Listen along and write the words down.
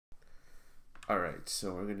Alright,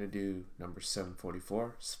 so we're going to do number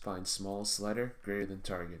 744, find smallest letter greater than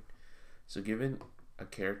target. So given a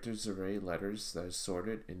character's array of letters that is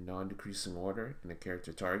sorted in non-decreasing order in a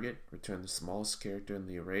character target, return the smallest character in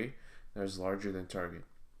the array that is larger than target.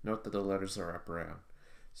 Note that the letters are up or down.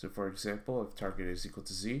 So for example, if target is equal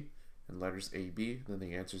to Z and letters A, B, then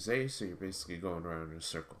the answer is A, so you're basically going around in a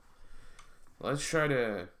circle. Let's try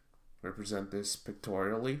to represent this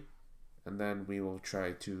pictorially, and then we will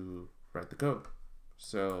try to write the code.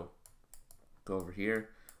 So go over here.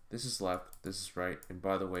 This is left, this is right, and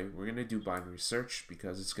by the way, we're going to do binary search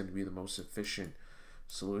because it's going to be the most efficient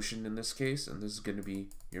solution in this case, and this is going to be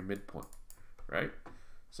your midpoint, right?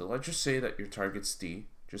 So let's just say that your target's D,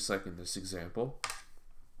 just like in this example,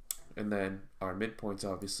 and then our midpoint's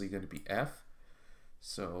obviously going to be F,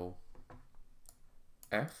 so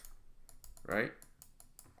F, right?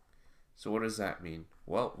 So what does that mean?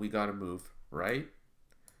 Well, we got to move right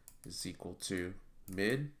is equal to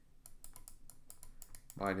mid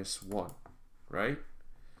minus 1, right?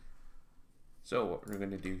 So what we're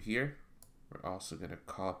going to do here, we're also going to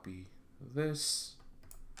copy this.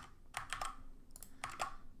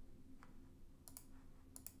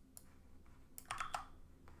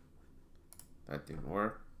 That didn't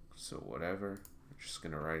work, so whatever. We're just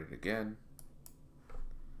going to write it again.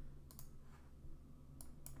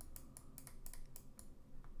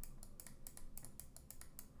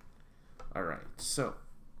 Alright, so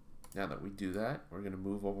now that we do that, we're going to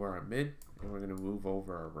move over our mid and we're going to move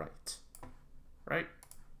over our right. Right?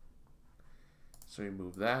 So we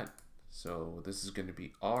move that. So this is going to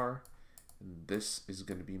be R and this is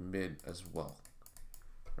going to be mid as well.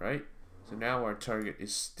 Right? So now our target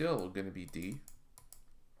is still going to be D.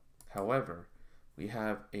 However, we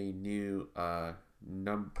have a new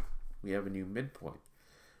midpoint.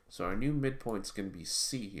 So our new midpoint is going to be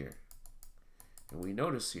C here. And we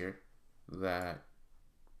notice here that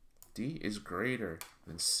D is greater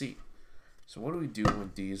than C. So what do we do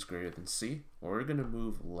when D is greater than C? Well, we're going to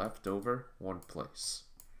move left over one place,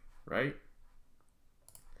 right?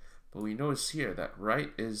 But we notice here that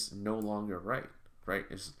right is no longer right. Right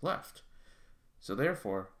is left. So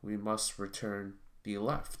therefore, we must return the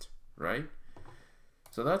left, right?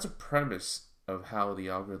 So that's a premise of how the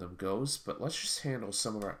algorithm goes, but let's just handle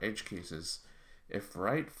some of our edge cases. If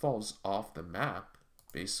right falls off the map,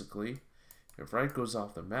 basically, if right goes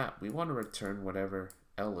off the map, we want to return whatever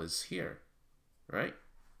L is here, right?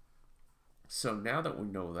 So now that we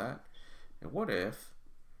know that, and what if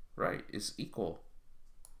right is equal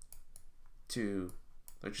to,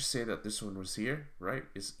 let's just say that this one was here, right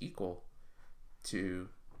is equal to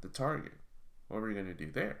the target. What are we going to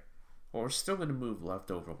do there? Well, we're still going to move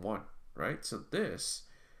left over 1, right? So this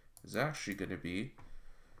is actually going to be,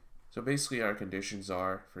 so basically our conditions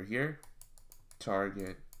are for here,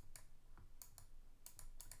 target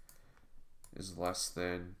is less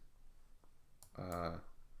than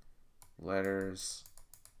letters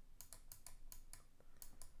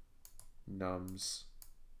nums,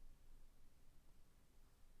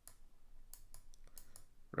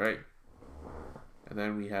 right? And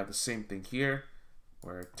then we have the same thing here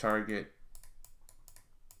where target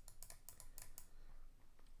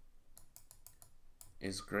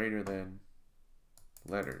is greater than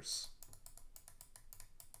letters.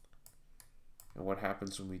 And what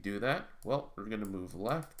happens when we do that? Well, we're going to move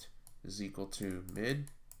left is equal to mid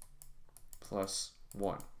plus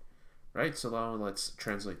 1, right? So now let's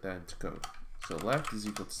translate that into code. So left is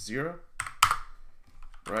equal to 0,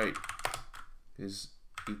 right is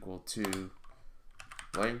equal to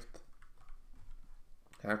length.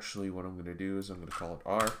 Actually, what I'm going to do is I'm going to call it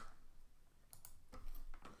R.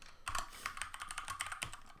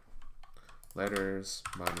 Letters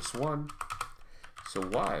minus 1. So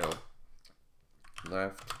while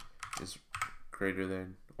left is greater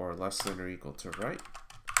than or less than or equal to right,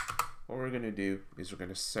 what we're going to do is we're going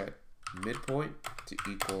to set midpoint to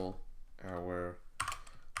equal our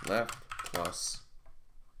left plus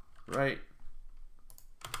right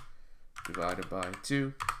divided by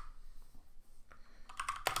 2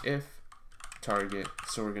 if target,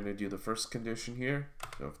 so we're going to do the first condition here,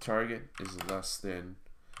 so if target is less than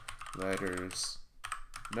letters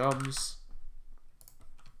nums,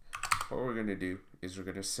 what we're going to do is we're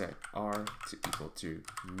going to set R to equal to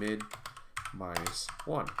mid minus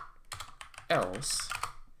 1, else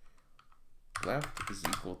left is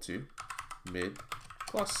equal to mid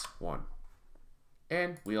plus 1.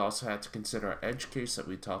 And we also had to consider our edge case that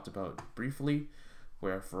we talked about briefly,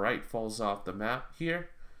 where if right falls off the map here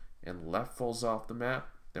and left falls off the map,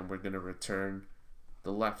 then we're going to return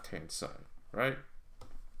the left hand side, right?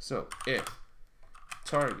 So if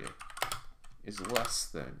target is less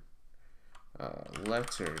than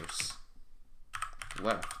letters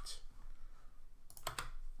left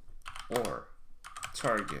or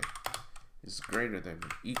target is greater than or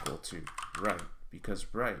equal to right, because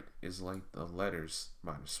right is like the letters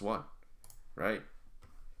minus 1, right?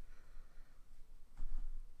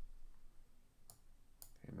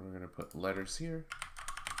 And we're going to put letters here.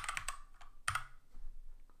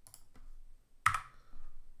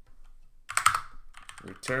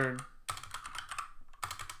 Return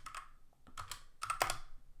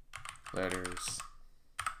letters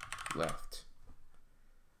left.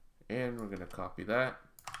 And we're going to copy that.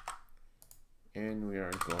 And we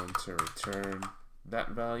are going to return that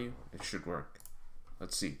value. It should work.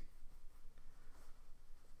 Let's see.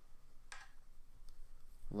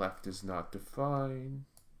 Left is not defined.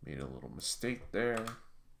 Made a little mistake there.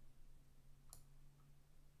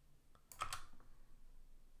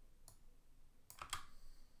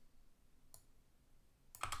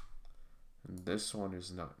 And this one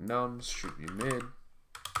is not nums, should be mid.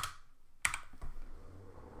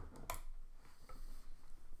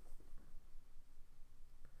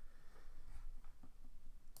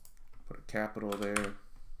 Put a capital there.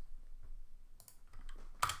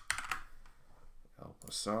 L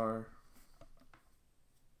plus R.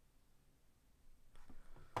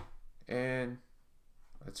 And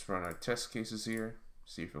let's run our test cases here,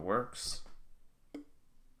 see if it works.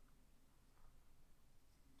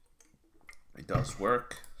 It does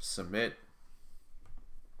work. Submit.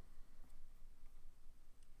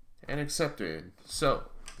 And accepted. So,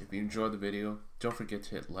 if you enjoyed the video, don't forget to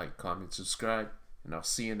hit like, comment, subscribe, and I'll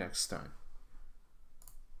see you next time.